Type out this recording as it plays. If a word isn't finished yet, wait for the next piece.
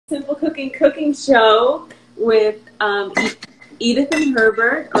Simple Cooking Show with Edith and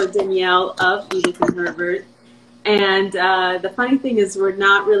Herbert, or Danielle of Edith and Herbert. And the funny thing is we're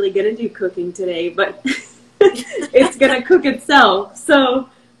not really going to do cooking today, but it's going to cook itself. So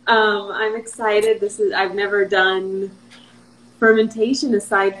I'm excited. I've never done fermentation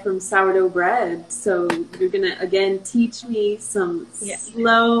aside from sourdough bread. So you're going to, again, teach me some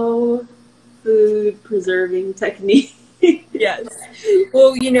slow food preserving technique. Yes.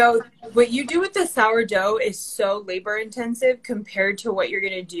 Well, you know, what you do with the sourdough is so labor intensive compared to what you're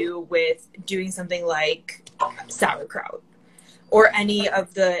going to do with doing something like sauerkraut or any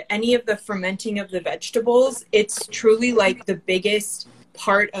of the fermenting of the vegetables. It's truly like the biggest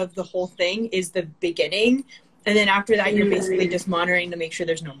part of the whole thing is the beginning. And then after that, you're basically just monitoring to make sure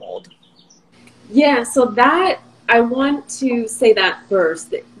there's no mold. Yeah. So that, I want to say that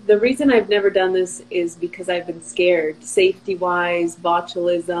first. The reason I've never done this is because I've been scared, safety-wise,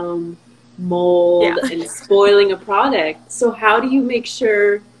 botulism, mold, and spoiling a product. So how do you make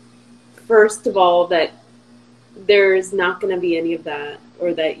sure, first of all, that there's not going to be any of that,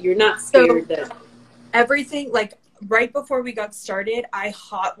 or that you're not scared that everything, like right before we got started, I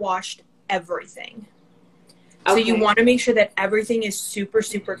hot washed everything. So you want to make sure that everything is super,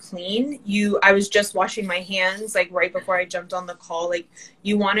 super clean. I was just washing my hands like right before I jumped on the call. Like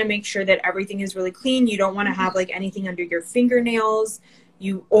you want to make sure that everything is really clean. You don't want to have like anything under your fingernails.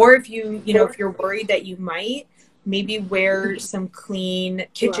 Or if if you're worried that you might, maybe wear some clean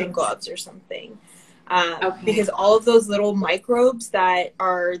kitchen gloves or something. Because all of those little microbes that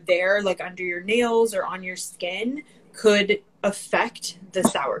are there like under your nails or on your skin could affect the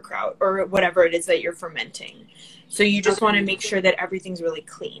sauerkraut or whatever it is that you're fermenting. So you just want to make sure that everything's really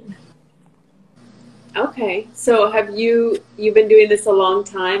clean. Okay. So have you've been doing this a long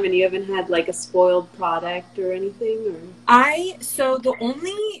time and you haven't had like a spoiled product or anything? Or? So the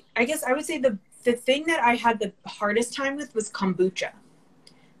only, I guess I would say the thing that I had the hardest time with was kombucha.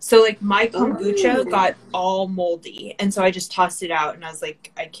 So like my kombucha got all moldy, and so I just tossed it out and I was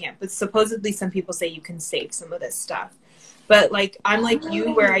like, I can't. But supposedly some people say you can save some of this stuff. But like, I'm like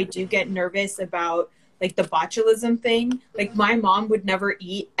you, where I do get nervous about like the botulism thing. Like my mom would never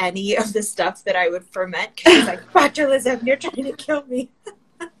eat any of the stuff that I would ferment because she's like, botulism, you're trying to kill me.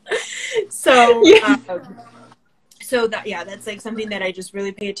 So, that's like something that I just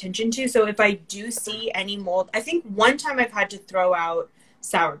really pay attention to. So if I do see any mold, I think one time I've had to throw out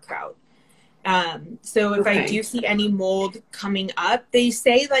sauerkraut. So if I do see any mold coming up, they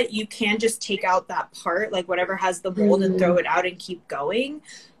say that you can just take out that part, like whatever has the mold, and throw it out and keep going.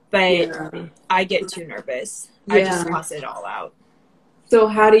 But I get too nervous. I just toss it all out. So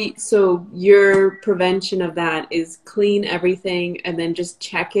so your prevention of that is clean everything and then just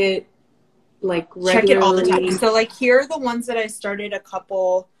check it like regularly? Check it all the time. So like here are the ones that I started a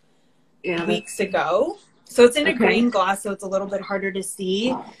couple weeks ago. So it's in a green glass, so it's a little bit harder to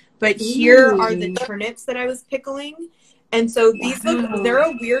see. But here are the turnips that I was pickling. And so these they're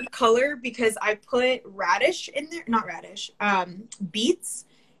a weird color because I put radish in there, not radish, beets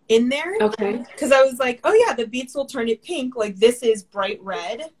in there. Okay. Because I was like, oh yeah, the beets will turn it pink. Like this is bright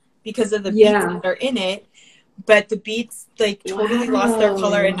red because of the beets that are in it. But the beets like totally lost their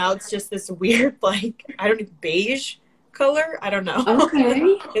color, and now it's just this weird, like, I don't know, beige color. I don't know.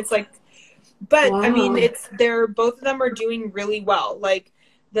 Okay. It's like, but I mean, both of them are doing really well. Like,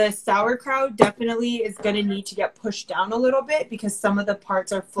 the sauerkraut definitely is going to need to get pushed down a little bit because some of the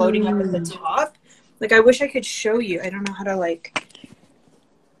parts are floating up at the top. Like, I wish I could show you. I don't know how to, like...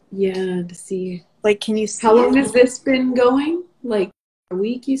 Yeah, to see. Like, can you see How long has this been going? Like, a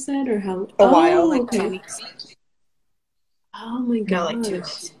week, you said? Or how? A while, like 2 weeks. Oh, my God. No, like 2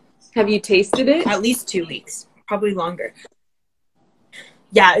 weeks. Have you tasted it? At least 2 weeks. Probably longer.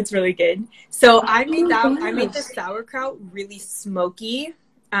 Yeah, it's really good. So I made the sauerkraut really smoky.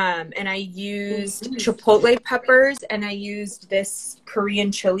 And I used chipotle peppers, and I used this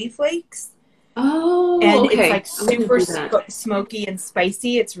Korean chili flakes. Oh, and it's like super smoky and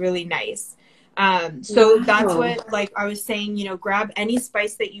spicy. It's really nice. So that's what, like I was saying, you know, grab any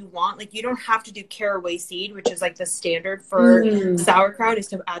spice that you want. Like, you don't have to do caraway seed, which is like the standard for sauerkraut is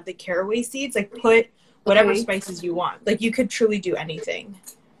to add the caraway seeds. Like, put whatever spices you want. Like, you could truly do anything.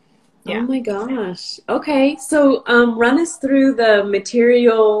 Yeah. Oh my gosh. Okay. So run us through the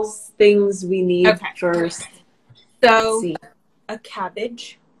materials, things we need first. So a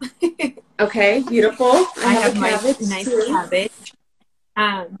cabbage. Okay, beautiful. I have my nice cabbage.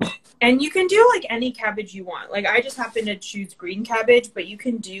 And you can do like any cabbage you want. Like, I just happen to choose green cabbage, but you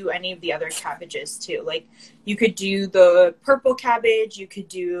can do any of the other cabbages too. Like, you could do the purple cabbage, you could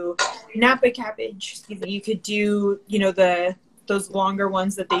do Napa cabbage, you could do, you know, the those longer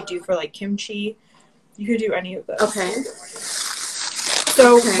ones that they do for like kimchi. You could do any of those. Okay.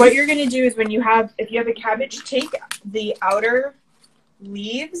 So what you're going to do is if you have a cabbage, take the outer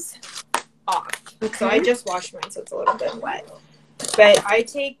leaves off. Okay. So I just washed mine, so it's a little bit wet. But I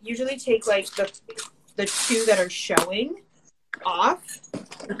usually take like the two that are showing off.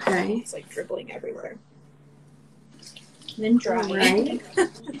 Okay. It's like dribbling everywhere. And then dry it.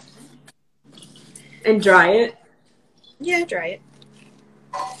 And dry it? Yeah, dry it.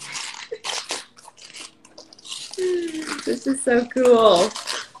 This is so cool.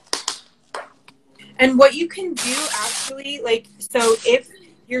 And what you can do actually, like, so if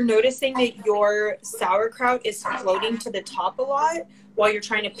you're noticing that your sauerkraut is floating to the top a lot while you're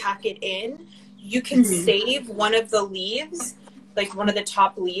trying to pack it in, you can save one of the leaves, like one of the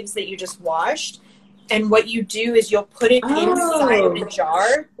top leaves that you just washed. And what you do is you'll put it inside of a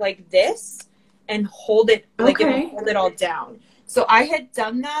jar like this and hold it, like hold it all down. So I had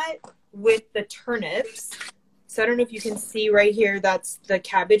done that with the turnips. So I don't know if you can see right here, that's the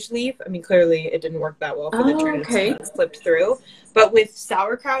cabbage leaf. I mean, clearly it didn't work that well for the turnips. It slipped through. But with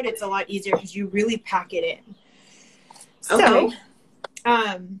sauerkraut, it's a lot easier because you really pack it in. So,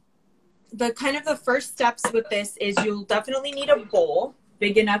 the first steps with this is you'll definitely need a bowl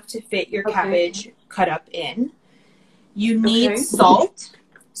big enough to fit your cabbage cut up in. You need salt.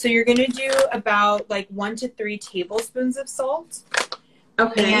 So you're going to do about like 1 to 3 tablespoons of salt.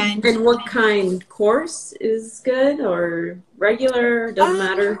 Okay. And what kind? Coarse is good or regular? Doesn't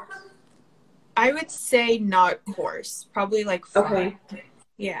matter? I would say not coarse. Probably like fine.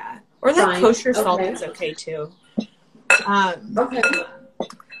 Yeah. Or like kosher salt is okay too. I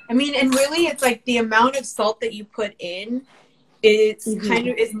mean, and really it's like the amount of salt that you put in, it's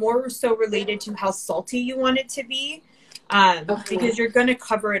is more so related to how salty you want it to be. Because you're going to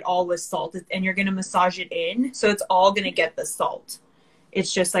cover it all with salt and you're going to massage it in. So it's all going to get the salt.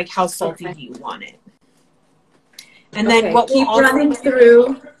 It's just like how salty do you want it. And then what we'll also running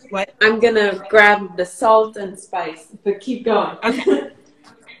through. What? I'm going to grab the salt and spice, but keep going. Okay.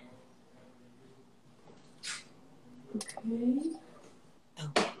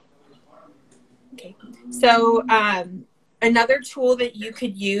 Okay. So another tool that you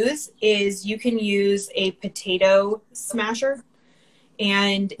could use is you can use a potato smasher.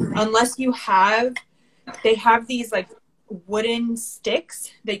 And unless you have, they have these like wooden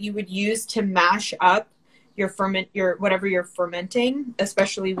sticks that you would use to mash up whatever you're fermenting,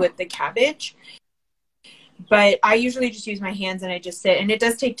 especially with the cabbage. But I usually just use my hands and I just sit, and it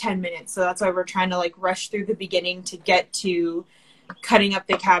does take 10 minutes. So that's why we're trying to like rush through the beginning to get to cutting up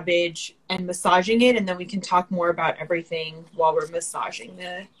the cabbage and massaging it. And then we can talk more about everything while we're massaging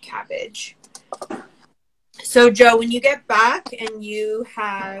the cabbage. So Joe, when you get back and you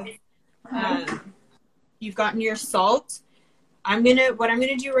have, you've gotten your salt, what I'm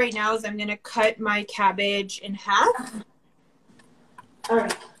gonna do right now is I'm gonna cut my cabbage in half. All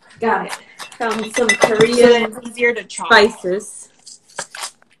right, got it. Found some Korean easier to chop. Spices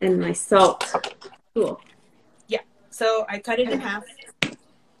and my salt. Cool. Yeah, so I cut it in half.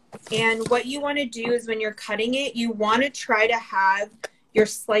 And what you want to do is when you're cutting it, you want to try to have your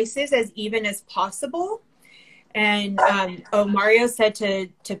slices as even as possible. And Mario said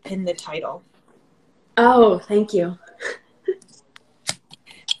to pin the title. Oh, thank you.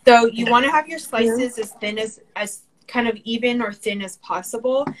 So you want to have your slices as thin as kind of even or thin as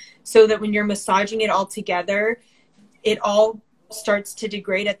possible, so that when you're massaging it all together, it all starts to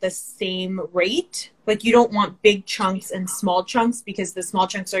degrade at the same rate. Like you don't want big chunks and small chunks, because the small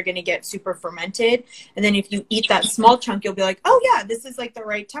chunks are going to get super fermented. And then if you eat that small chunk, you'll be like, oh yeah, this is like the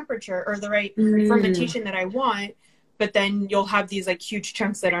right temperature or the right fermentation that I want. But then you'll have these like huge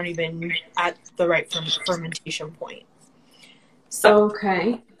chunks that aren't even at the right fermentation point. So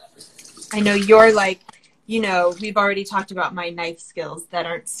I know you're like, you know, we've already talked about my knife skills that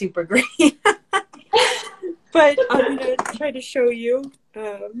aren't super great. But I'm going to try to show you.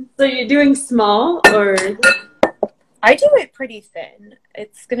 So you're doing small, or? I do it pretty thin.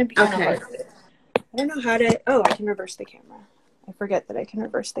 It's going to be kind of hard. I don't know how to. Oh, I can reverse the camera. I forget that I can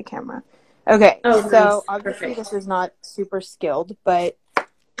reverse the camera. Okay. Oh, so nice. Obviously this is not super skilled, but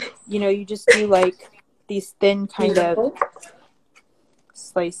you know, you just do like these thin kind of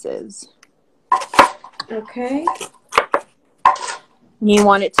slices. Okay. You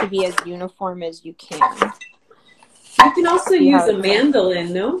want it to be as uniform as you can. You can also use a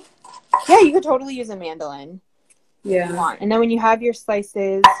mandolin, no? Yeah, you could totally use a mandolin. Yeah. If you want. And then when you have your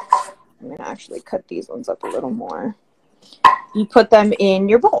slices, I'm going to actually cut these ones up a little more. You put them in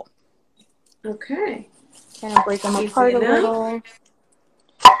your bowl. Okay. Kind of break them apart a little.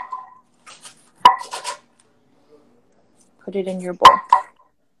 Put it in your bowl.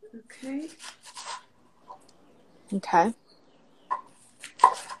 Okay. Okay.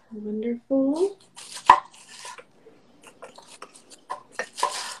 Wonderful.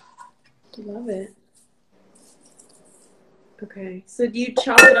 Love it. Okay. So do you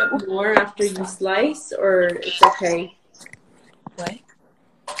chop it up more after you slice, or it's okay? What?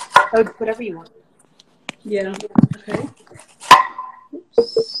 Oh, whatever you want. Yeah. Okay.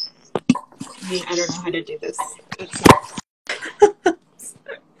 Oops. I don't know how to do this. You're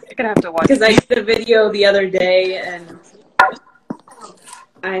gonna have to watch. Because I did a video the other day and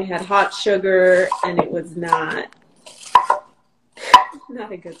I had hot sugar and it was not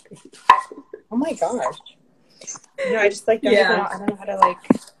a good thing. Oh my gosh. No, I just like don't even know, I don't know how to like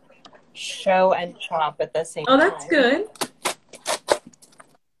show and chop at the same time. Oh, that's good.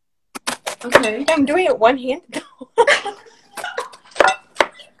 Okay. I'm doing it one hand.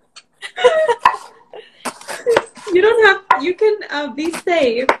 You don't have, you can be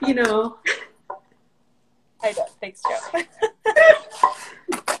safe, you know. I don't. Thanks, Joe.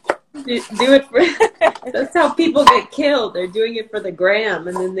 Do it for, that's how people get killed. They're doing it for the gram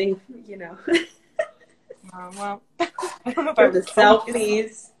and then they, you know. Well, I don't know if for the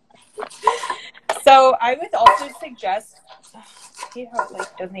selfies. So I would also suggest, see how it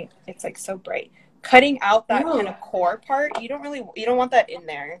like doesn't, it's like so bright. Cutting out that kind of core part. You don't want that in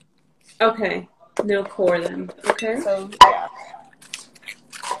there. Okay. No core then. Okay. So yeah.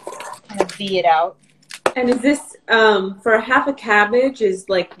 Kind of V it out. And is this, for half a cabbage, is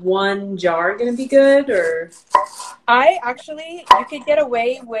like one jar going to be good, or? You could get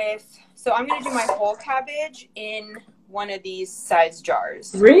away with, so I'm going to do my whole cabbage in one of these size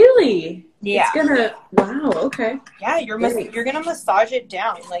jars. Really? Yeah. It's going to, wow, okay. Yeah, you're going to massage it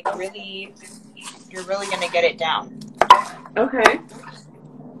down, like really, you're really going to get it down. Okay.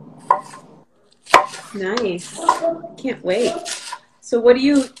 Nice. Can't wait. So what do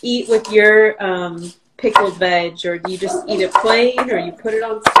you eat with your, pickled veg, or do you just eat it plain, or you put it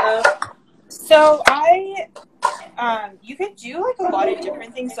on stuff? So you could do like a lot of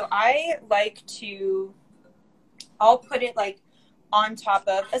different things. So I'll put it like on top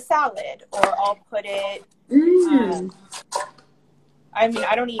of a salad, or I'll put it, I mean,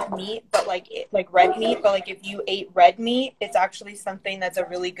 I don't eat meat, but like red meat, but like if you ate red meat, it's actually something that's a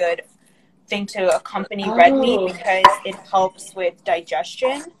really good thing to accompany red meat, because it helps with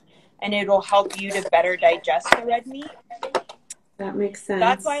digestion. And it'll help you to better digest the red meat. That makes sense.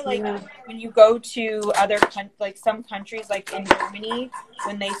 That's why, like, when you go to other some countries, like in Germany,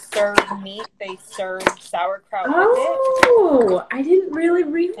 when they serve meat, they serve sauerkraut with it. Oh, I didn't really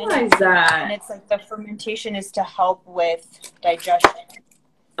realize that. And it's like the fermentation is to help with digestion.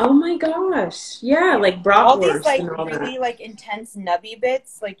 Oh my gosh! Yeah, like bratwurst all these like and all really that. like intense nubby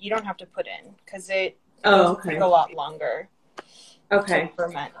bits, like you don't have to put in, because it okay. take a lot longer. Okay. To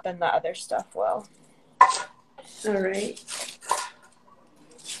ferment than the other stuff will. All right.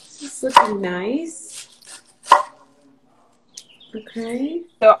 This is looking nice. Okay.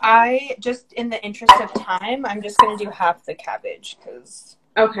 So just in the interest of time, I'm just going to do half the cabbage, because.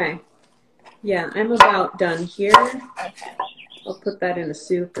 Okay. Yeah, I'm about done here. Okay. I'll put that in a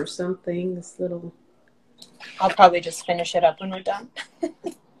soup or something. This little. I'll probably just finish it up when we're done.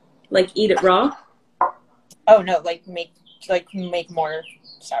 Like eat it raw? Oh no, like make more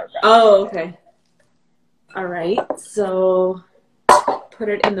sauerkraut. Oh, okay. All right. So put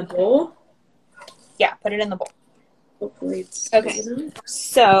it in the bowl. Yeah, put it in the bowl. Hopefully it's okay.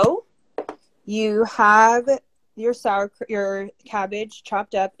 So you have your cabbage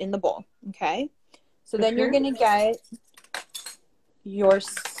chopped up in the bowl. Okay. So then you're gonna get your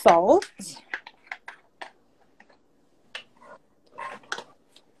salt.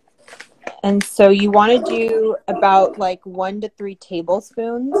 And so you want to do about like 1 to 3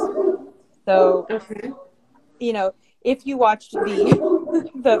 tablespoons. So, you know, if you watched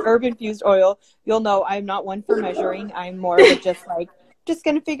the herb infused oil, you'll know I'm not one for measuring. I'm more of just going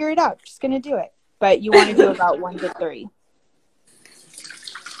to figure it out. Just going to do it. But you want to do about 1 to 3.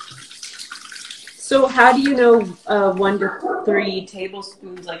 So how do you know 1 to 3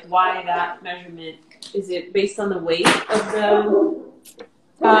 tablespoons? Like why that measurement? Is it based on the weight of the...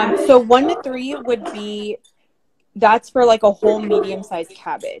 So 1 to 3 would be, that's for like a whole medium-sized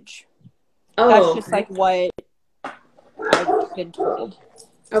cabbage. Oh, that's just like what I've been told.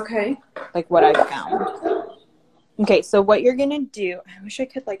 Okay. Like what I've found. Okay, so what you're gonna do, I wish I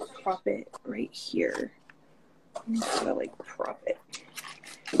could like prop it right here. I'm just gonna like prop it.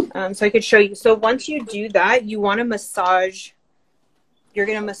 So I could show you. So once you do that, you want to you're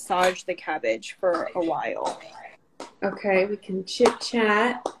gonna massage the cabbage for a while. Okay, we can chit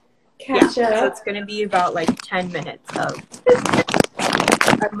chat. catch So up. it's going to be about like 10 minutes of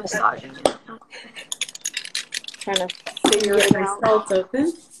massaging it. Trying to figure it My out. salt's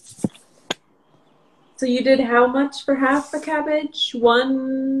open. So you did how much for half a cabbage?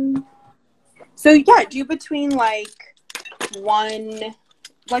 One? So yeah, do between like one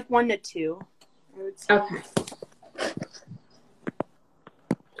to two, I would say. Okay.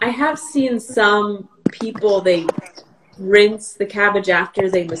 I have seen some people, they rinse the cabbage after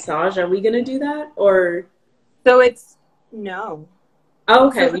they massage. Are we going to do that? Or? So it's, no. Oh,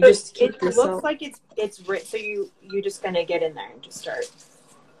 okay. So we just keep it the looks salt. like it's rich. So you're just going to get in there and just start.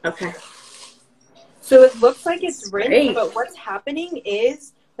 Okay. So it looks like it's rinsed, Great. but what's happening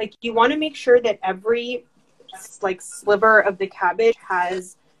is, like, you want to make sure that every, like, sliver of the cabbage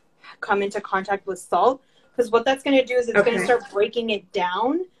has come into contact with salt. Because what that's going to do is it's going to start breaking it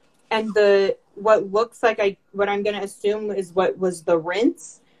down. And what looks like, what I'm going to assume is what was the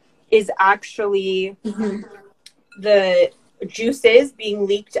rinse, is actually the juices being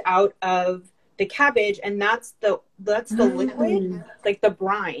leaked out of the cabbage, and that's the liquid, like the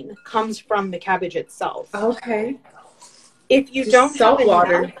brine comes from the cabbage itself. Okay. If you Just don't salt have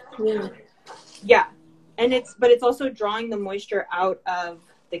water. Yeah. And it's also drawing the moisture out of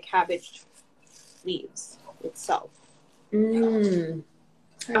the cabbage leaves itself.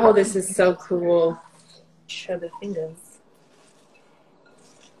 Oh, this is so cool. Show the fingers.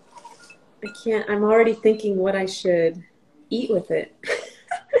 I'm already thinking what I should eat with it.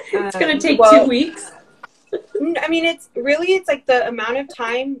 It's going to take 2 weeks. I mean, it's like the amount of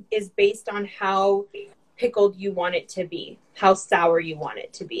time is based on how pickled you want it to be, how sour you want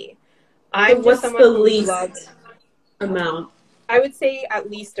it to be. What's the least amount? I would say at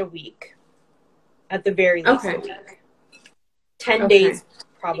least a week. At the very least a week. 10 days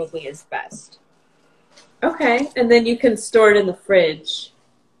probably is best. Okay, and then you can store it in the fridge.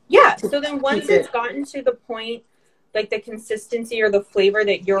 Yeah, so then once it's gotten to the point, like the consistency or the flavor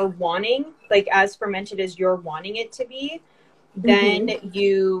that you're wanting, like as fermented as you're wanting it to be, then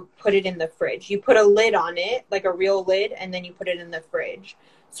you put it in the fridge. You put a lid on it, like a real lid, and then you put it in the fridge.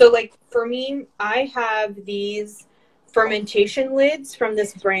 So like for me, I have these fermentation lids from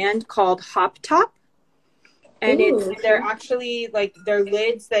this brand called Hop Top. And they're actually like, they're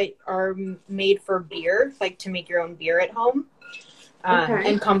lids that are made for beer, like to make your own beer at home,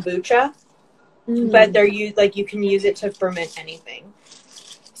 and kombucha. But they're used, like, you can use it to ferment anything.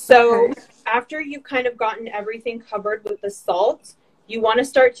 So after you've kind of gotten everything covered with the salt, you want to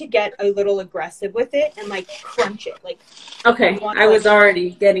start to get a little aggressive with it and like crunch it. Like, I was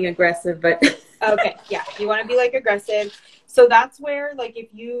already getting aggressive, but you want to be like aggressive. So that's where, like, if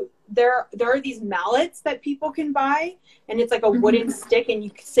there are these mallets that people can buy, and it's like a wooden stick, and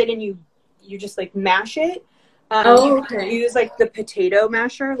you sit and you just like mash it. You can use like the potato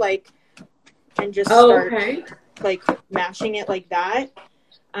masher, like, and just start like mashing it like that.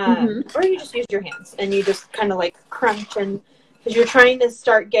 Or you just use your hands and you just kind of like crunch, and because you're trying to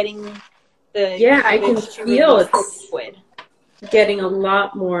start getting the I can feel it's liquid getting a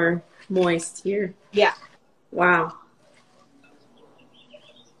lot more moist here. Yeah. Wow.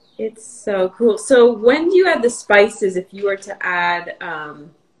 It's so cool. So when do you add the spices if you were to add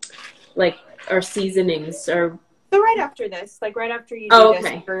like our seasonings or? So right after this, like right after you do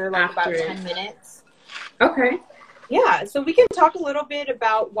this for like about 10 minutes. Okay. Yeah. So we can talk a little bit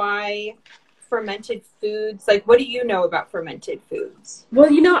about why fermented foods, like what do you know about fermented foods? Well,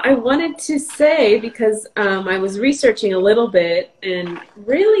 I wanted to say, because I was researching a little bit, and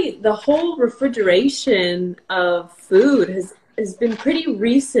really the whole refrigeration of food has been pretty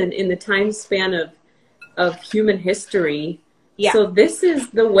recent in the time span of human history. Yeah. So this is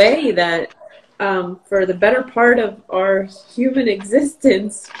the way that for the better part of our human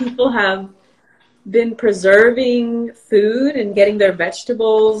existence, people have been preserving food and getting their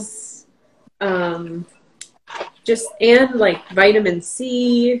vegetables and like vitamin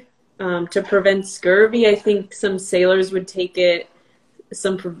C to prevent scurvy. I think some sailors would take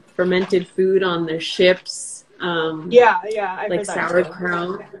some fermented food on their ships. I've like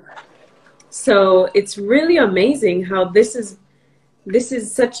sauerkraut. So it's really amazing how this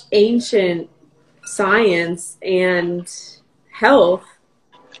is such ancient science and health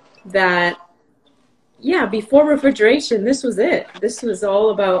that, before refrigeration, this was it. This was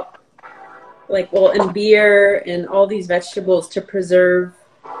all about and beer and all these vegetables to preserve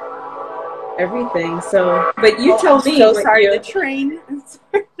everything. So, but you tell me. So sorry, the train.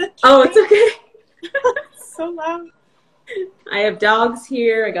 Oh, it's okay. So loud. I have dogs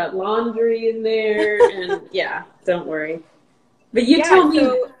here. I got laundry in there, and don't worry. But you tell me.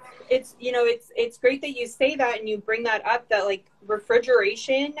 it's, you know, it's great that you say that and you bring that up, that like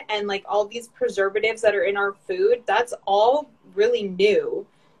refrigeration and like all these preservatives that are in our food, that's all really new.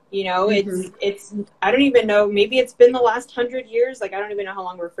 You know, it's, I don't even know, maybe it's been the last 100 years. Like, I don't even know how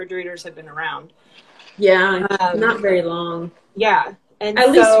long refrigerators have been around. Yeah, not very long. Yeah. And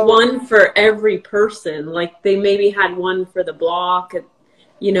at least one for every person. Like they maybe had one for the block,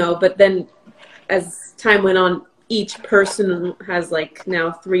 you know, but then as time went on, each person has like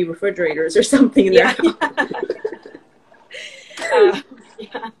now 3 refrigerators or something in their house.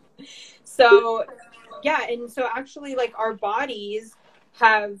 Yeah. So, yeah. And so actually like our bodies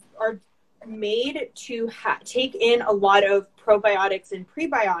are made to take in a lot of probiotics and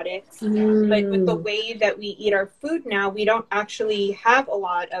prebiotics, but with the way that we eat our food now, we don't actually have a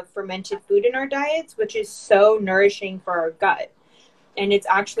lot of fermented food in our diets, which is so nourishing for our gut. And it's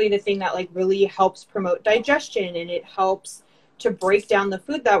actually the thing that like really helps promote digestion, and it helps to break down the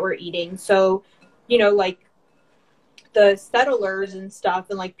food that we're eating. So, you know, like the settlers and stuff,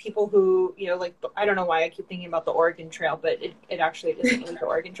 and like people who, you know, like, I don't know why I keep thinking about the Oregon Trail, but it actually isn't like the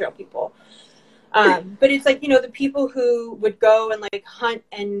Oregon Trail people. But it's like, you know, the people who would go and like hunt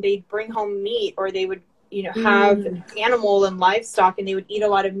and they'd bring home meat, or they would, you know, have animal and livestock and they would eat a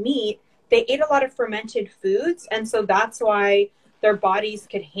lot of meat. They ate a lot of fermented foods. And so that's why their bodies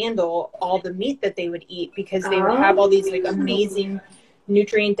could handle all the meat that they would eat, because they would have all these like amazing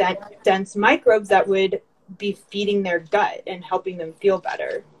nutrient dense microbes that would be feeding their gut and helping them feel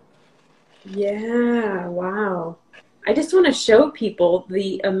better. Yeah, wow. I just want to show people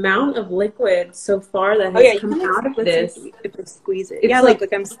the amount of liquid so far that has come out of this. If I squeeze it. It's yeah, like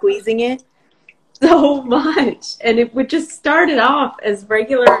I'm squeezing it. So much. And it would just started off as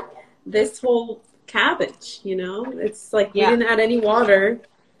regular, this whole cabbage, you know? It's like we didn't add any water.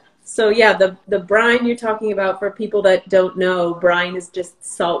 So yeah, the brine you're talking about, for people that don't know, brine is just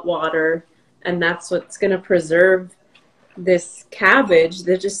salt water, and that's what's going to preserve this cabbage.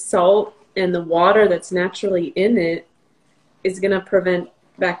 They're just salt, and the water that's naturally in it is going to prevent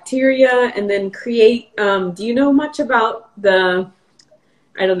bacteria and then create, do you know much about the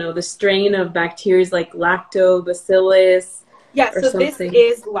strain of bacteria like lactobacillus? Yeah, so something?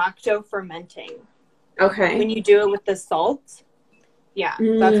 This is lacto-fermenting. Okay. When you do it with the salt, that's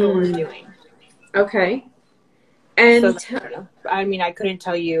what we're doing. Okay. And so I mean, I couldn't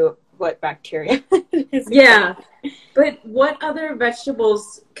tell you what bacteria is. Yeah. But what other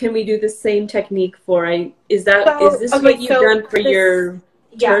vegetables can we do the same technique for? Is this what you've done for your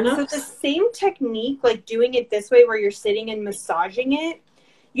turnips? So the same technique, like doing it this way where you're sitting and massaging it,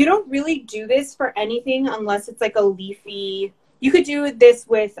 you don't really do this for anything unless it's like a leafy. You could do this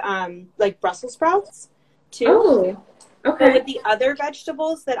with like Brussels sprouts too. Oh, okay. But with the other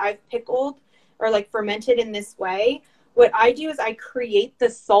vegetables that I've pickled or like fermented in this way, what I do is I create the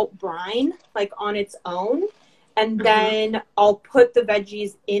salt brine like on its own, and then I'll put the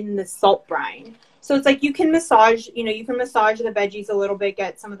veggies in the salt brine. So it's like you can massage the veggies a little bit,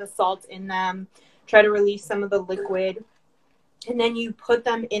 get some of the salt in them, try to release some of the liquid, and then you put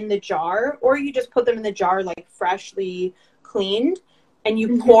them in the jar, or you just put them in the jar like freshly cleaned, and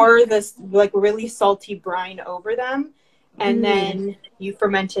you pour this like really salty brine over them, and then you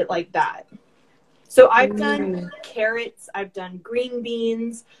ferment it like that. So I've done carrots, I've done green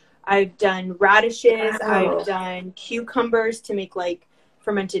beans, I've done radishes, I've done cucumbers to make like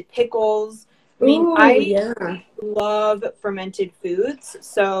fermented pickles. I mean, I love fermented foods.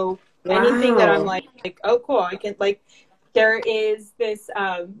 So anything that I'm like, oh, cool, I can, like, there is this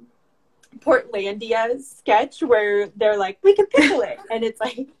Portlandia sketch where they're like, we can pickle it. And it's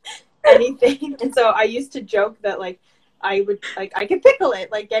like anything. And so I used to joke that like, I would like, I can pickle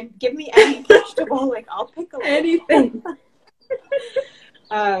it. Like, and give me any vegetable, like I'll pickle it. Anything.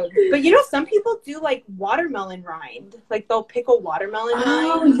 But you know, some people do like watermelon rind. Like they'll pickle watermelon rind.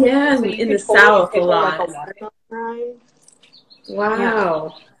 Oh yeah, so in the South a lot. Like a watermelon rind.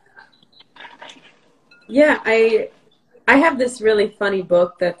 Wow. Yeah, I have this really funny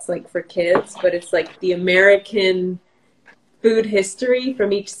book that's like for kids, but it's like the American food history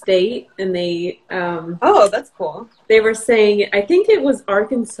from each state, and they oh, that's cool. They were saying, I think it was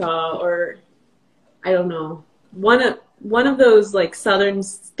Arkansas, or I don't know, one of those like southern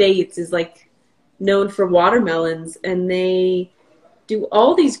states is like known for watermelons, and they do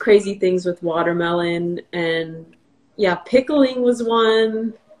all these crazy things with watermelon, and yeah, pickling was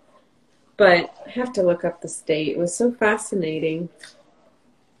one, but I have to look up the state. It was so fascinating.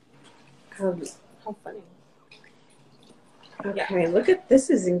 How funny. Okay, look at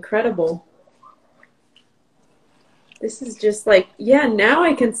this, is incredible. This is just like, yeah, now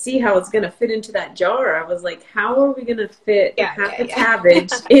I can see how it's going to fit into that jar. I was like, how are we going to fit half the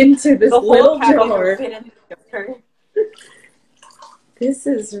cabbage into this little jar? This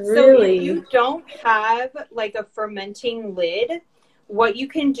is really... So if you don't have like a fermenting lid, what you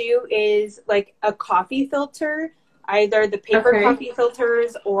can do is like a coffee filter, either the paper coffee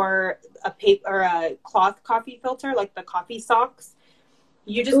filters or a cloth coffee filter, like the coffee socks.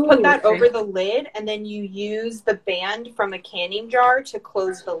 You just put that over the lid, and then you use the band from a canning jar to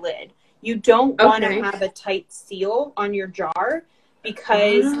close the lid. You don't want to have a tight seal on your jar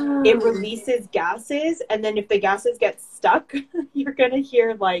because it releases gases, and then if the gases get stuck, you're going to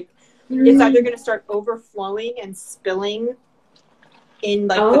hear like it's either going to start overflowing and spilling in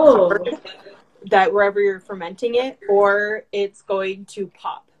like the cupboard that wherever you're fermenting it, or it's going to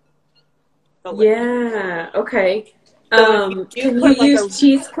pop. Yeah, okay. So can you use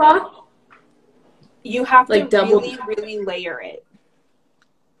cheesecloth? You have to really layer it.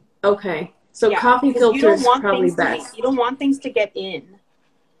 Okay. So coffee filter is probably best. You don't want things to get in.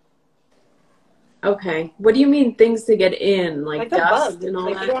 Okay. What do you mean things to get in? Like dust bug. And all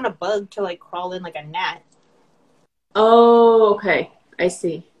that? You don't want a bug to like crawl in like a gnat. Oh, okay. I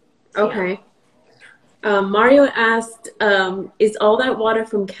see. Okay. Mario asked, is all that water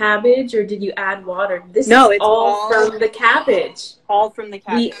from cabbage, or did you add water? This is all from the cabbage. All from the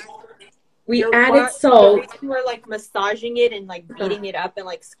cabbage. We added salt. The reason we're like massaging it and like beating it up and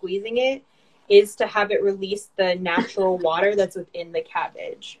like squeezing it is to have it release the natural water that's within the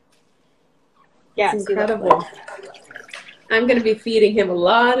cabbage. Yeah, it's incredible. I'm going to be feeding him a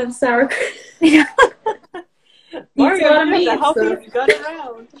lot of sour cream. Mario, the healthiest gut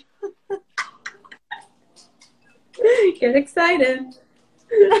around. Get excited.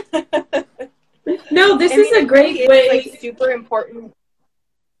 No, this is a great way. It's like super important.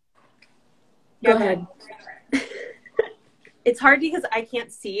 Go ahead. It's hard because I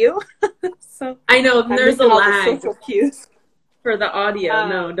can't see you. So I know there's a lag social cues for the audio.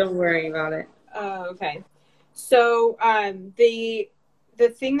 No, don't worry about it. Okay. So the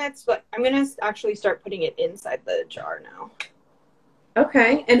thing that's like, I'm gonna actually start putting it inside the jar now.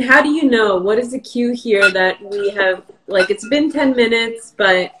 Okay. And how do you know? What is the cue here that we have, like, it's been 10 minutes,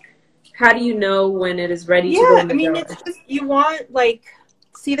 but how do you know when it is ready to go in the jar? It's just, you want, like,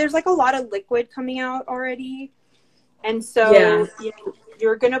 see, there's, like, a lot of liquid coming out already. And so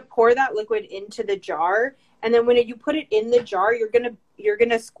you're going to pour that liquid into the jar. And then when you put it in the jar, you're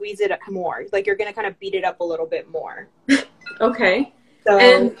gonna squeeze it up more. Like, you're going to kind of beat it up a little bit more. Okay. So,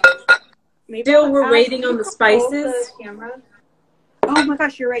 and still we're waiting on the spices. Oh my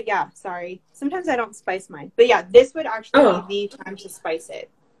gosh, you're right. Yeah, sorry. Sometimes I don't spice mine. But yeah, this would actually be the time to spice it.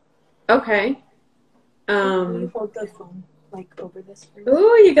 Okay. Can you hold the phone like over this?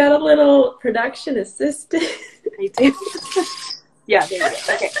 Ooh, you got a little production assistant. I do. Yeah, there you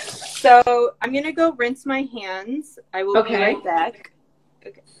go. Okay. So I'm gonna go rinse my hands. I will be right back.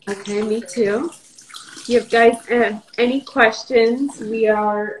 Okay, me too. If you guys any questions, we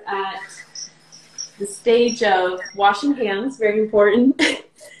are at the stage of washing hands, very important.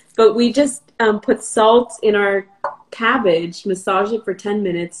 But we just put salt in our cabbage, massage it for 10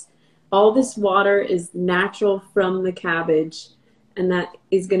 minutes. All this water is natural from the cabbage, and that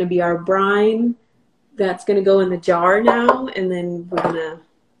is going to be our brine. That's going to go in the jar now, and then we're going to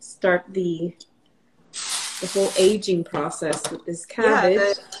start the whole aging process with this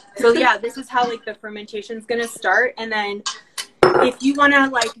cabbage. This is how like the fermentation is going to start, and then if you want to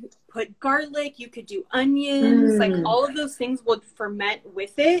like put garlic, you could do onions, like all of those things would ferment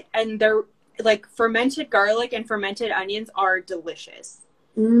with it, and they're like fermented garlic and fermented onions are delicious.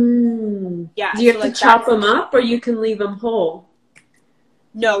 Yeah. Do you have to chop them up, or you can leave them whole?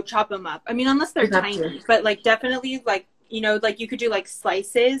 No, chop them up. I mean, unless they're tiny, but like definitely like, you know, like you could do like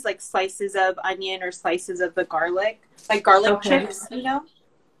slices of onion or slices of the garlic, like garlic chips, you know?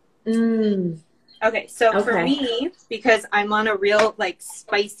 Okay, so for me, because I'm on a real like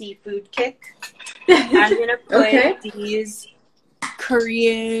spicy food kick, I'm gonna put these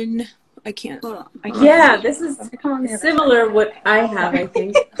Korean. This is similar what I have. I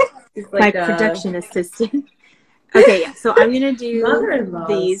think it's like my production assistant. Okay, yeah. So I'm gonna do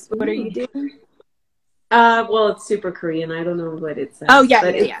these. What are you doing? Well, it's super Korean. I don't know what it says. Oh yeah,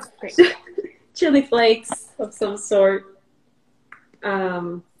 yeah. Great. Chili flakes of some sort.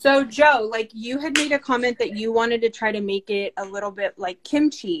 So Joe, like you had made a comment that you wanted to try to make it a little bit like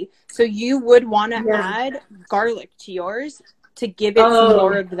kimchi. So you would want to add garlic to yours to give it some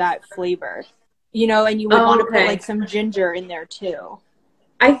more of that flavor, you know, and you would want to put like some ginger in there too.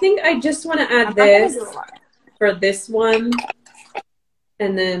 I think I just want to add this for this one,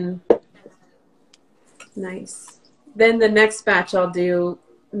 and then nice. then the next batch I'll do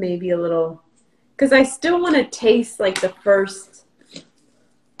maybe a little, because I still want to taste like the first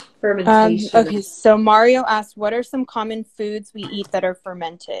fermentation. Okay, so Mario asked, what are some common foods we eat that are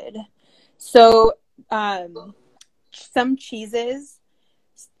fermented? So some cheeses,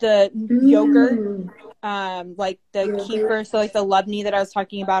 the yogurt, like the kefir, so like the Lubny that I was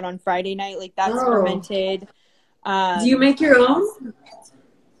talking about on Friday night, like that's fermented. Do you make your own?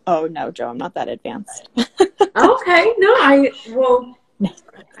 Oh no, Joe, I'm not that advanced. Okay, no, I don't.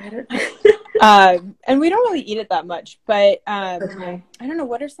 And we don't really eat it that much, but I don't know,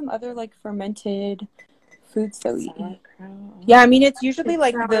 what are some other like fermented foods that we eat? Yeah, I mean it's usually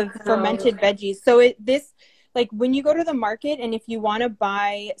like the fermented veggies. So like when you go to the market and if you want to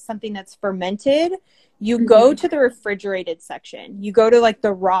buy something that's fermented, you go to the refrigerated section. You go to like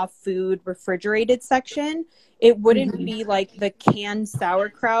the raw food refrigerated section. It wouldn't be like the canned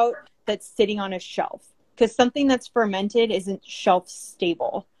sauerkraut that's sitting on a shelf, because something that's fermented isn't shelf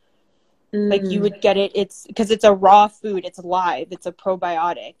stable. Like you would get it's because it's a raw food, it's live, it's a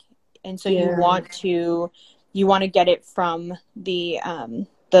probiotic, and so you want to get it from the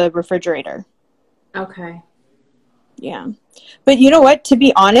refrigerator. Okay. Yeah. But you know what? To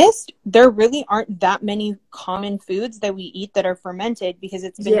be honest, there really aren't that many common foods that we eat that are fermented, because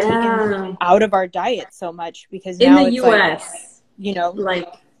it's been taken out of our diet so much, because in now the it's US, like, you know,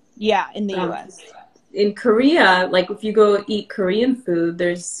 like in the US. In Korea, like if you go eat Korean food,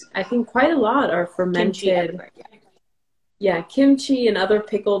 there's I think quite a lot are fermented. Kimchi and other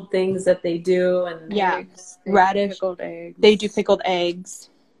pickled things that they do, and radish, pickled eggs. They do pickled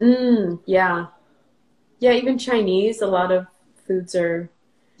eggs. Yeah, even Chinese, a lot of foods are,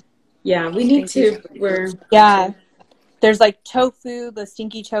 we need to, there's like tofu, the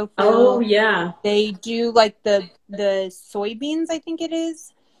stinky tofu. Oh, yeah. They do like the soybeans, I think it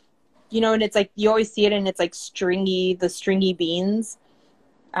is. You know, and it's like, you always see it and it's like the stringy beans.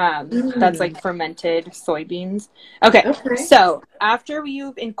 That's like fermented soybeans. Okay, so after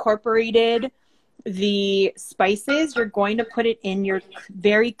you've incorporated the spices, you're going to put it in your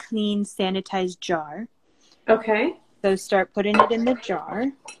very clean, sanitized jar. Okay. So start putting it in the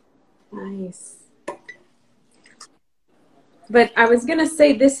jar. Nice. But I was going to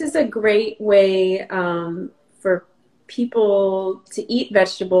say, this is a great way for people to eat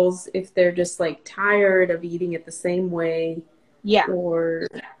vegetables if they're just like tired of eating it the same way. Yeah. Or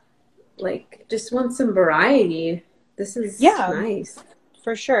like just want some variety. This is nice.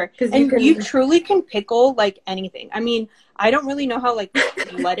 For sure. And you truly can pickle like anything. I mean, I don't really know how like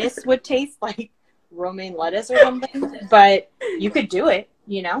lettuce would taste, like romaine lettuce or something, but you could do it,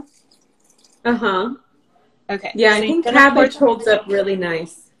 you know? Okay. Yeah, so I think cabbage holds up really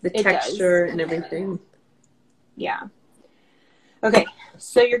nice. The texture and everything. Yeah. Okay,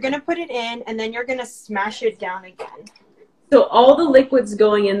 so you're going to put it in, and then you're going to smash it down again. So all the liquid's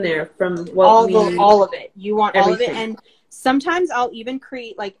going in there from what all of it. You want everything. All of it, and sometimes I'll even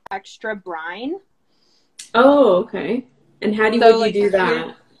create like extra brine. Oh, okay. And how would you do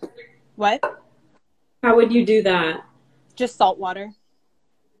that? What? How would you do that? Just salt water.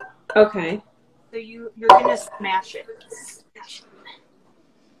 Okay. So you're going to smash it.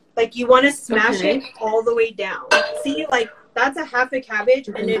 Like you want to smash it all the way down. See, like that's a half a cabbage,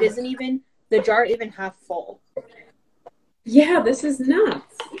 and it isn't even the jar even half full. Yeah, this is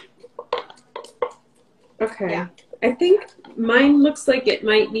nuts. Okay. Yeah. I think mine looks like it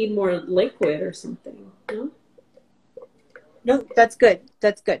might need more liquid or something. No, that's good.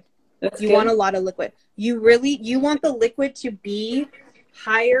 That's good. You want a lot of liquid. You want the liquid to be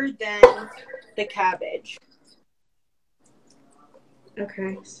higher than the cabbage.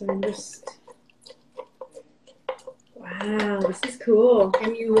 Okay, so I'm just... Wow, this is cool.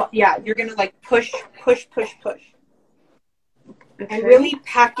 And you're going to like push. Okay. And really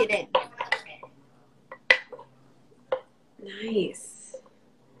pack it in. Nice.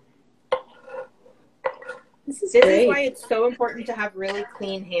 This is why it's so important to have really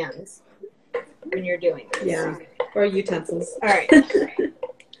clean hands when you're doing this. Yeah, or utensils. All right.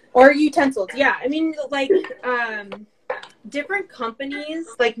 Or utensils, yeah. I mean, like, different companies,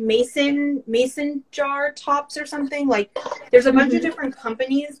 like mason jar tops or something, like there's a bunch of different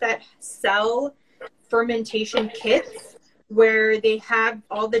companies that sell fermentation kits where they have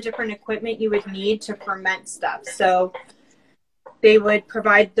all the different equipment you would need to ferment stuff. So they would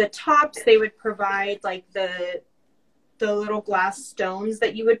provide the tops, they would provide like the little glass stones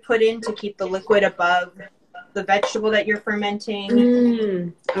that you would put in to keep the liquid above the vegetable that you're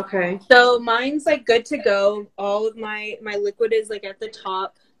fermenting. Okay. So mine's like good to go. All of my liquid is like at the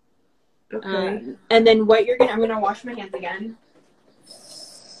top. Okay. And then I'm gonna wash my hands again.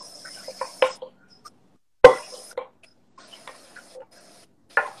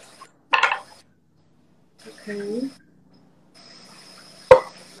 Okay.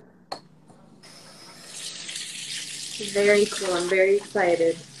 Very cool. I'm very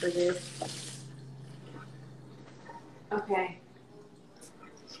excited for this. Okay.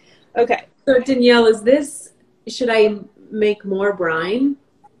 Okay. So Danielle, should I make more brine?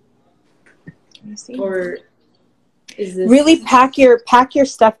 Let me see. Or is this really pack your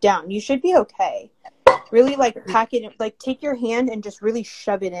stuff down? You should be okay. Really like pack it, like take your hand and just really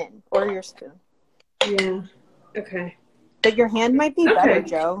shove it in, or your spoon. Yeah. Okay. But your hand might be better,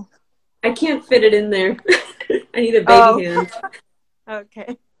 Joe. I can't fit it in there. I need a baby hand.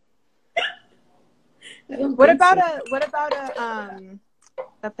 Okay. What about a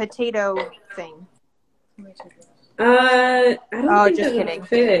potato thing? I don't think just it kidding. Will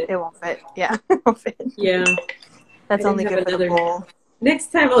fit. It won't fit. Yeah, it won't fit. Yeah. That's only good for the bowl.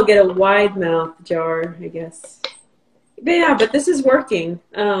 Next time I'll get a wide mouth jar, I guess. But yeah, but this is working.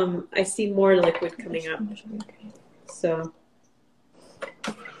 I see more liquid coming up. So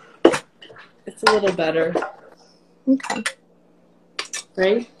it's a little better. Okay.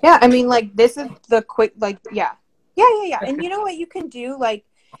 Right? Yeah, I mean, like, this is the quick, like, yeah. Okay. And you know what you can do? Like,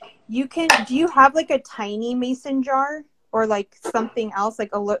 do you have, like, a tiny mason jar? Or, like, something else,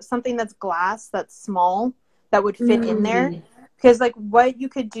 like, something that's glass, that's small, that would fit in there? Because, like, what you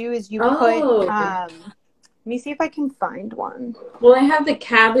could do is you put, let me see if I can find one. Well, I have the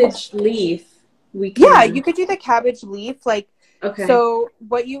cabbage leaf. Yeah, you could do the cabbage leaf. Like, okay. So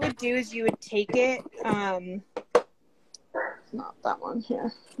what you would do is you would take it, not that one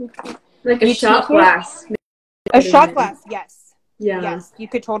here. Like a shot glass. A shot glass, yes. Yeah. Yes, you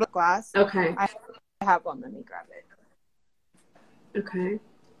could hold a glass. Okay. I have one. Let me grab it. Okay.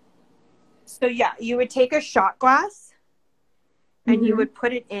 So, yeah, you would take a shot glass and you would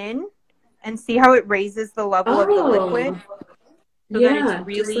put it in and see how it raises the level of the liquid. So that it's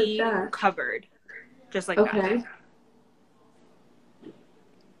really covered. Just like that. Okay.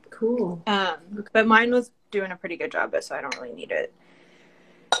 Cool. But mine was doing a pretty good job, so I don't really need it.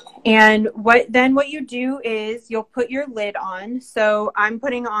 And what you do is you'll put your lid on. So I'm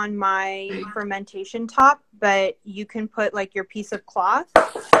putting on my fermentation top, but you can put like your piece of cloth.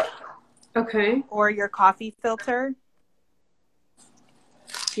 Okay. Or your coffee filter.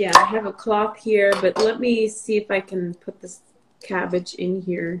 Yeah, I have a cloth here, but let me see if I can put this cabbage in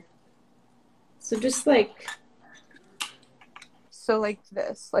here. So just like... So like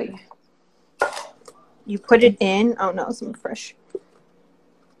this, like you put it in. Oh no, some fresh.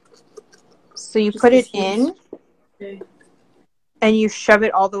 So you put it in, and you shove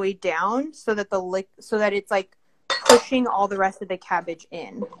it all the way down so that so that it's like pushing all the rest of the cabbage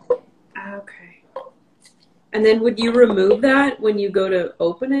in. Okay. And then would you remove that when you go to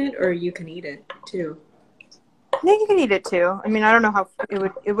open it, or you can eat it too? I think you can eat it too. I mean, I don't know how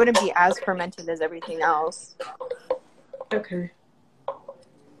it wouldn't be as fermented as everything else. Okay.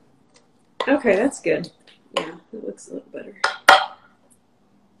 Okay, that's good. Yeah, it looks a little better.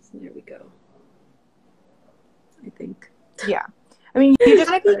 So there we go. I think. Yeah. I mean, you just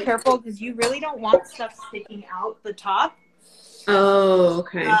have to be careful because you really don't want stuff sticking out the top. Oh,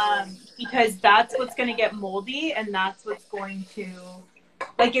 okay. Because that's what's going to get moldy, and that's what's going to,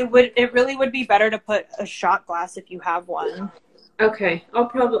 like, it really would be better to put a shot glass if you have one. Okay,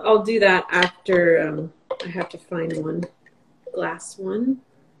 I'll do that after I have to find one glass one.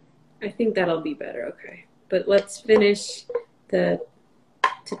 I think that'll be better. Okay, but let's finish the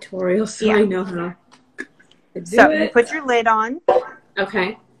tutorial so I know how to do it. You put your lid on.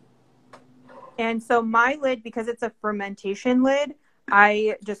 Okay. And so my lid, because it's a fermentation lid,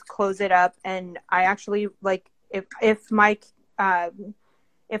 I just close it up, and I actually, like, if I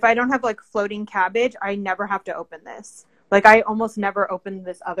don't have like floating cabbage, I never have to open this. Like, I almost never open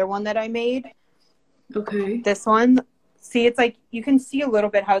this other one that I made. Okay. This one, see, it's like you can see a little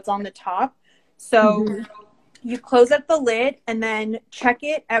bit how it's on the top. So you close up the lid and then check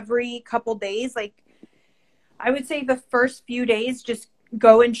it every couple days. Like, I would say the first few days, just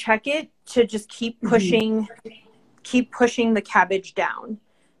go and check it to just keep pushing the cabbage down.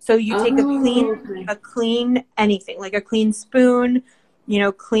 So you take a clean anything, like a clean spoon,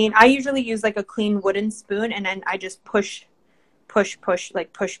 I usually use like a clean wooden spoon, and then I just push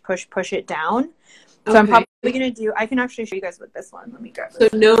it down. So I'm probably going to I can actually show you guys with this one. Let me grab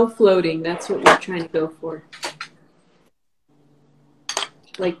this. So no floating, that's what we're trying to go for.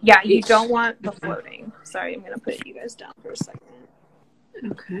 Like, yeah, you don't want the floating. Sorry, I'm going to put you guys down for a second.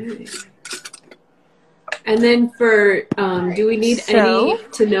 Okay. And then for, do we need any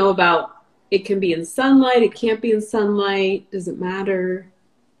to know about, it can be in sunlight, it can't be in sunlight, does it matter?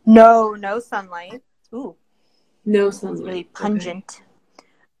 No sunlight. Ooh. No sunlight. It's really pungent.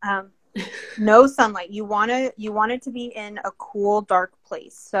 No sunlight. You want it to be in a cool, dark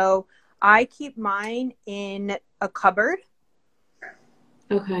place. So I keep mine in a cupboard.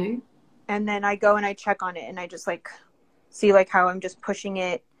 Okay. And then I go and I check on it, and I just like see like how I'm just pushing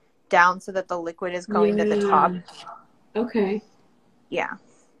it down so that the liquid is going to the top. Okay. Yeah.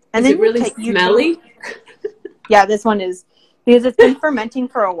 And is then it really smelly? Yeah, this one is, because it's been fermenting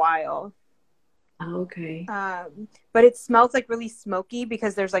for a while. Okay. But it smells like really smoky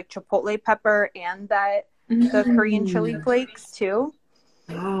because there's like chipotle pepper and the Korean chili flakes too.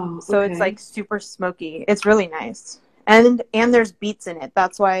 Wow. So it's like super smoky. It's really nice. And there's beets in it.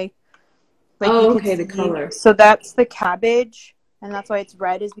 That's why. Like, okay, the color. So that's the cabbage, and that's why it's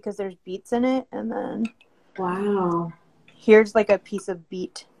red, is because there's beets in it. And then, wow, here's like a piece of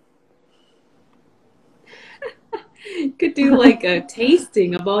beet. You could do like a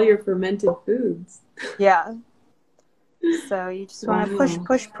tasting of all your fermented foods. Yeah. So you just want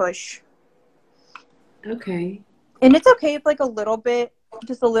to push. Okay. And it's okay if like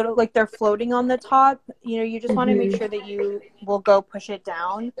just a little, like they're floating on the top. You know, you just want to make sure that you will go push it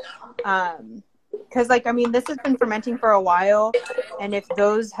down. Because like, I mean, this has been fermenting for a while. And if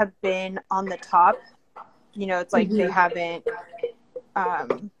those have been on the top, you know, it's like they haven't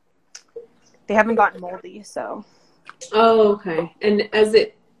gotten moldy, so. Oh, okay. And as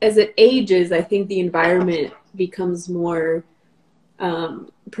it ages, I think the environment becomes more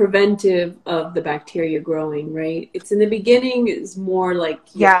preventive of the bacteria growing, right? It's in the beginning, it's more like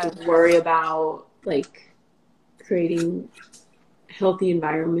you have to worry about like creating a healthy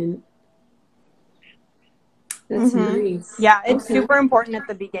environment. That's nice. Yeah, it's super important at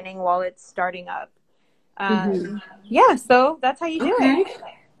the beginning while it's starting up. Yeah, so that's how you do it.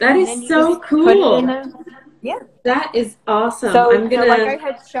 That is so cool. Yeah. That is awesome. So, like I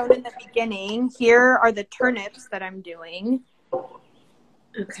had shown in the beginning, here are the turnips that I'm doing. Okay.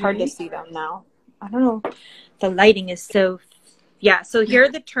 It's hard to see them now. I don't know. The lighting is so... Yeah, so here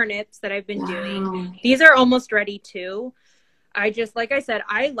are the turnips that I've been doing. These are almost ready too. Like I said,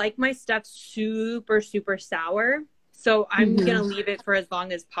 I like my stuff super, super sour. So I'm going to leave it for as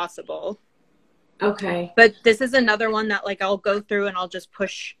long as possible. Okay. But this is another one that like I'll go through and I'll just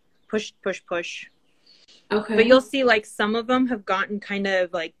push. Okay. But you'll see like some of them have gotten kind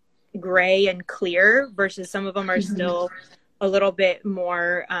of like gray and clear versus some of them are still a little bit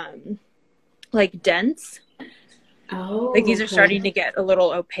more like dense. Oh. Like these are starting to get a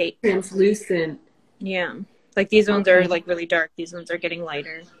little opaque. Translucent. Yeah. Like these ones are like really dark. These ones are getting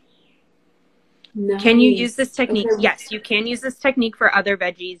lighter. Nice. Can you use this technique? Okay. Yes, you can use this technique for other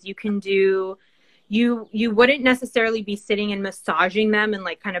veggies. You can do... You wouldn't necessarily be sitting and massaging them and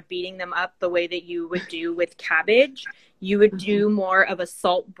like kind of beating them up the way that you would do with cabbage. You would do more of a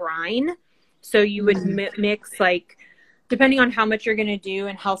salt brine. So you would mix like, depending on how much you're going to do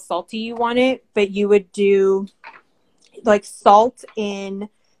and how salty you want it, but you would do like salt in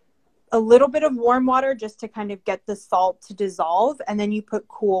a little bit of warm water just to kind of get the salt to dissolve. And then you put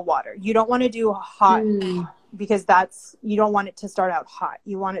cool water. You don't want to do hot because you don't want it to start out hot.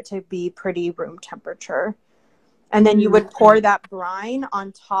 You want it to be pretty room temperature. And then you would pour that brine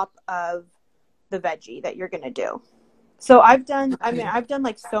on top of the veggie that you're going to do. So I've done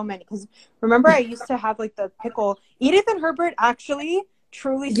like so many, because remember I used to have like the pickle. Edith and Herbert actually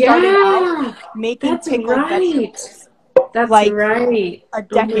truly started out making pickled vegetables. That's like right. A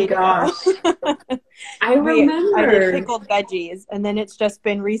decade ago. I remember. I did pickled veggies, and then it's just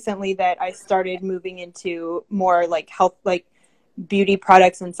been recently that I started moving into more like health, like beauty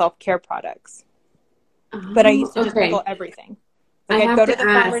products and self-care products. But I used to just pickle everything. Like I'd go to the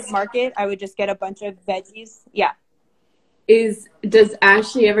farmer's market, I would just get a bunch of veggies. Yeah. Does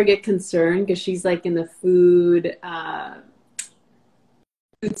Ashley ever get concerned because she's like in the food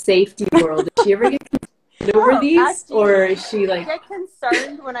safety world? Does she ever get concerned over these, actually, or is she like... I get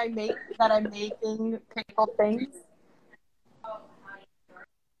concerned when I'm making pickled things?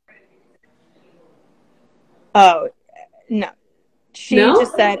 Oh, no. She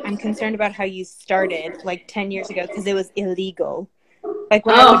just said, I'm concerned about how you started like 10 years ago because it was illegal. Like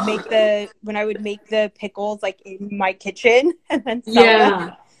when I would make the pickles like in my kitchen and then sell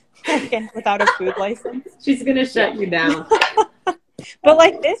them again, without a food license. She's gonna shut you down. But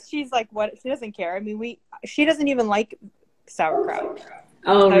like this, she's like, what? She doesn't care. I mean, she doesn't even like sauerkraut.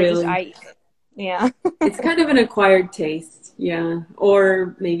 Oh, so really? I eat it. Yeah. It's kind of an acquired taste. Yeah.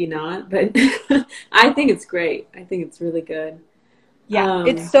 Or maybe not, but I think it's great. I think it's really good. Yeah.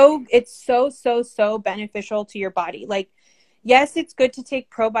 It's so beneficial to your body. Like, yes, it's good to take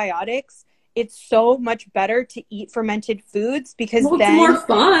probiotics. It's so much better to eat fermented foods because then it's more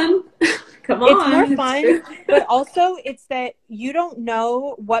fun. Come It's on. more fun, but also it's that you don't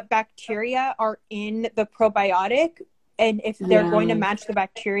know what bacteria are in the probiotic and if they're going to match the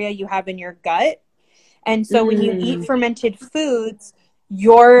bacteria you have in your gut. And so when you eat fermented foods,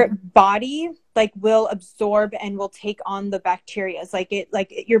 your body like will absorb and will take on the bacteria.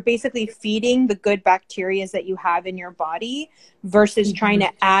 You're basically feeding the good bacteria that you have in your body versus trying to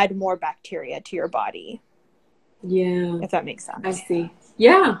add more bacteria to your body. Yeah. If that makes sense. I see.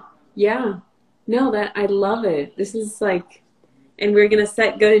 Yeah. Yeah. No, that I love it. This is like, and we're going to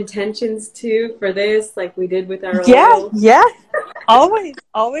set good intentions too for this, like we did with our oil. Yeah. Always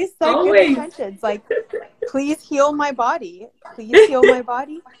set good intentions. Like, please heal my body. Please heal my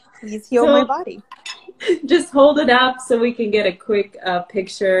body. Please heal my body. Just hold it up so we can get a quick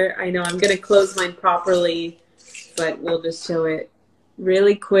picture. I know I'm going to close mine properly, but we'll just show it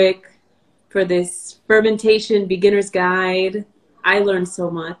really quick for this fermentation beginner's guide. I learned so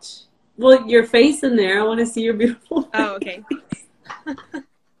much. Well, your face in there. I want to see your beautiful face. Oh, okay.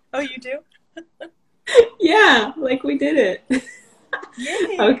 Oh, you do? Yeah, like we did it.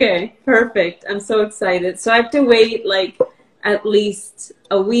 Yay. Okay, perfect. I'm so excited. So I have to wait like at least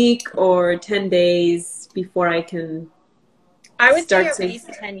a week or 10 days before I can I would say at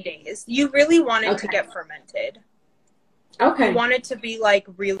least 10 days. You really want it to get fermented. Okay. You want it to be like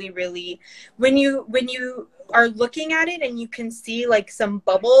really, really, when you are looking at it and you can see like some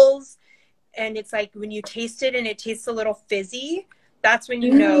bubbles and it's like when you taste it and it tastes a little fizzy, that's when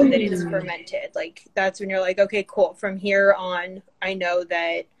you know that it's fermented. Like that's when you're like, okay, cool. From here on, I know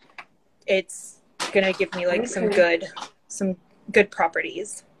that it's gonna give me like some good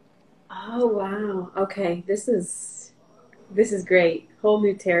properties. Oh wow. Okay. This is great. Whole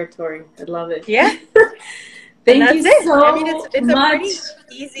new territory. I love it. Yeah. Thank you so much. I mean, it's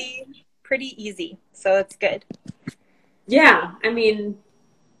pretty easy. So it's good. Yeah. I mean,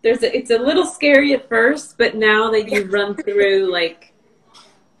 it's a little scary at first, but now that you've run through like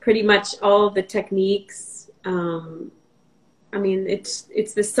pretty much all of the techniques, I mean, it's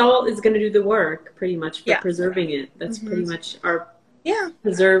the salt is going to do the work pretty much for preserving it. That's pretty much our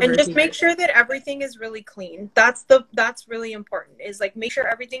preserver. And just make sure that everything is really clean. That's really important. Is like make sure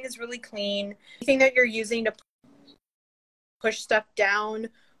everything is really clean. Anything that you're using to push stuff down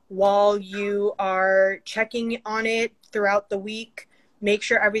while you are checking on it throughout the week, make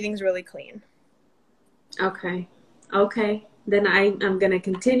sure everything's really clean. Okay. Then I'm going to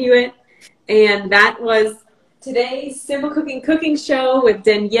continue it. And that was today's Simple Cooking show with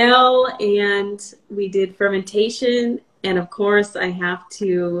Danielle, and we did fermentation. And of course, I have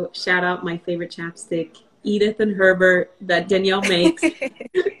to shout out my favorite chapstick, Edith and Herbert, that Danielle makes.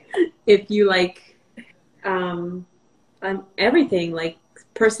 If you like everything, like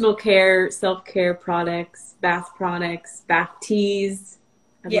personal care, self-care products, bath teas.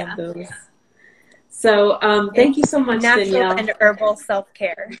 I love those. So thank you so much, natural Danielle. And herbal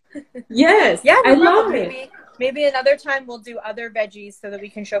self-care. Yes. Yeah, I love it. Maybe another time we'll do other veggies so that we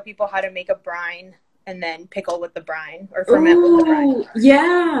can show people how to make a brine and then pickle with the brine or ferment with the brine.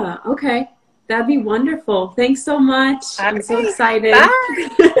 Yeah. Okay. That'd be wonderful. Thanks so much. I'm so excited. Bye.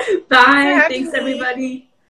 Bye. Thanks, everybody.